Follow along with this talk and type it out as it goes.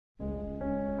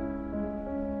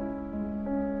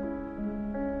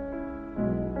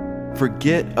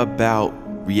Forget about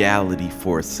reality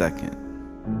for a second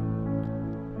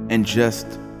and just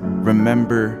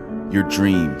remember your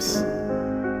dreams.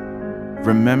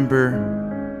 Remember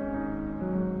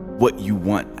what you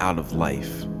want out of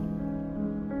life.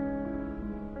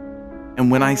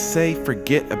 And when I say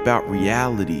forget about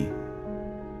reality,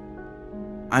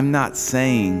 I'm not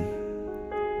saying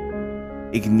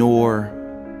ignore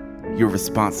your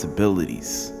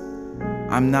responsibilities.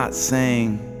 I'm not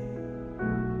saying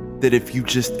that if you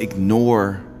just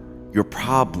ignore your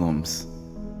problems,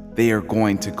 they are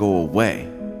going to go away.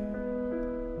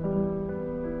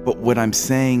 But what I'm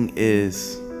saying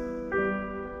is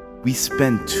we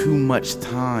spend too much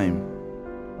time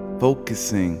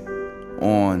focusing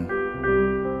on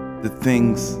the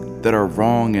things that are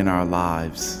wrong in our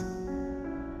lives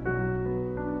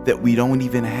that we don't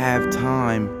even have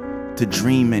time to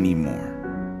dream anymore.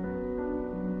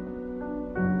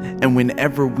 And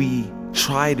whenever we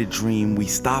try to dream, we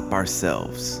stop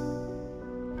ourselves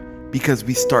because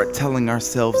we start telling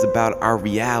ourselves about our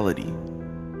reality.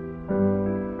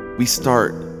 We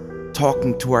start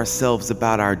talking to ourselves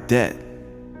about our debt.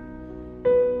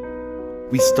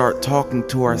 We start talking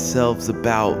to ourselves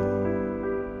about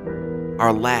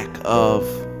our lack of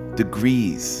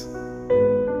degrees.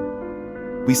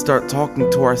 We start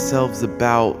talking to ourselves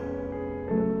about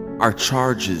our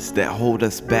charges that hold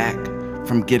us back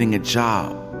from getting a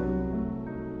job.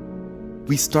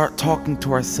 We start talking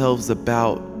to ourselves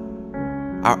about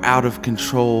our out of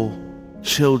control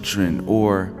children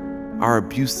or our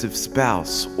abusive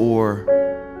spouse or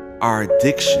our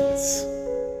addictions.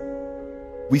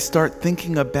 We start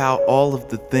thinking about all of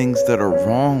the things that are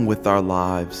wrong with our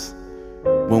lives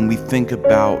when we think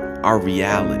about our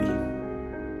reality.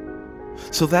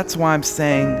 So that's why I'm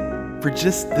saying for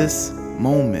just this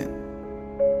moment,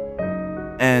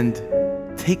 and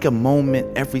take a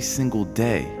moment every single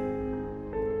day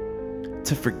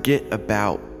to forget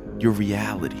about your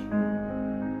reality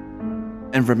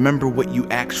and remember what you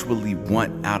actually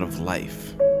want out of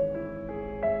life.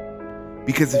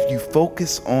 Because if you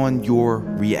focus on your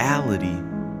reality,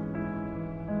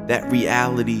 that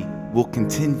reality will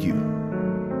continue.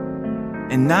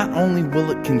 And not only will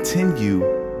it continue,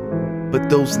 but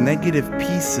those negative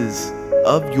pieces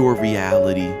of your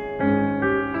reality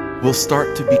will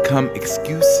start to become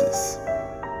excuses.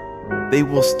 They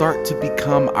will start to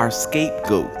become our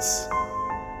scapegoats,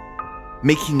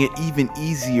 making it even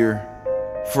easier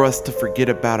for us to forget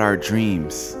about our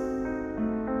dreams,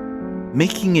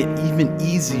 making it even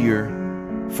easier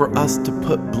for us to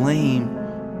put blame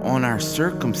on our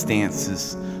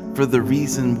circumstances for the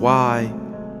reason why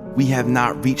we have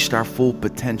not reached our full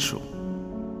potential.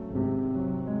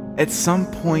 At some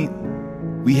point,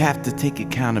 we have to take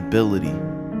accountability.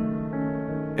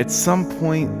 At some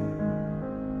point,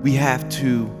 we have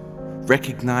to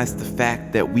recognize the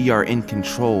fact that we are in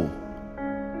control.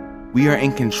 We are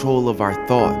in control of our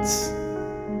thoughts.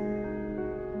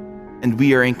 And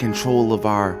we are in control of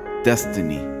our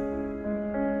destiny.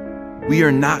 We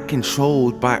are not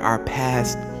controlled by our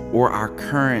past or our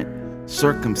current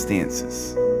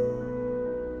circumstances.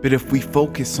 But if we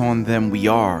focus on them, we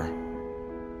are.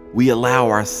 We allow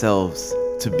ourselves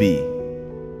to be.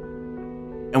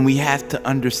 And we have to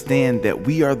understand that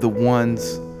we are the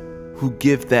ones who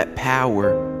give that power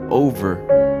over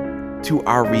to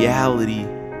our reality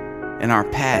and our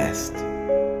past.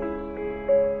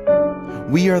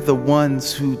 We are the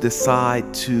ones who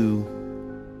decide to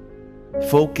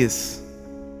focus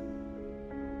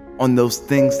on those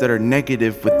things that are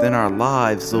negative within our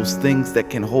lives, those things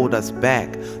that can hold us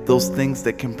back, those things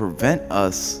that can prevent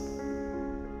us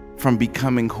from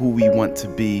becoming who we want to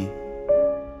be.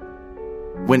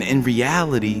 When in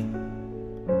reality,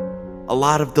 a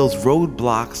lot of those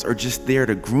roadblocks are just there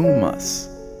to groom us.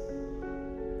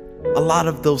 A lot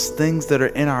of those things that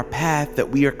are in our path that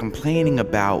we are complaining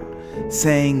about,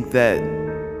 saying that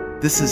this is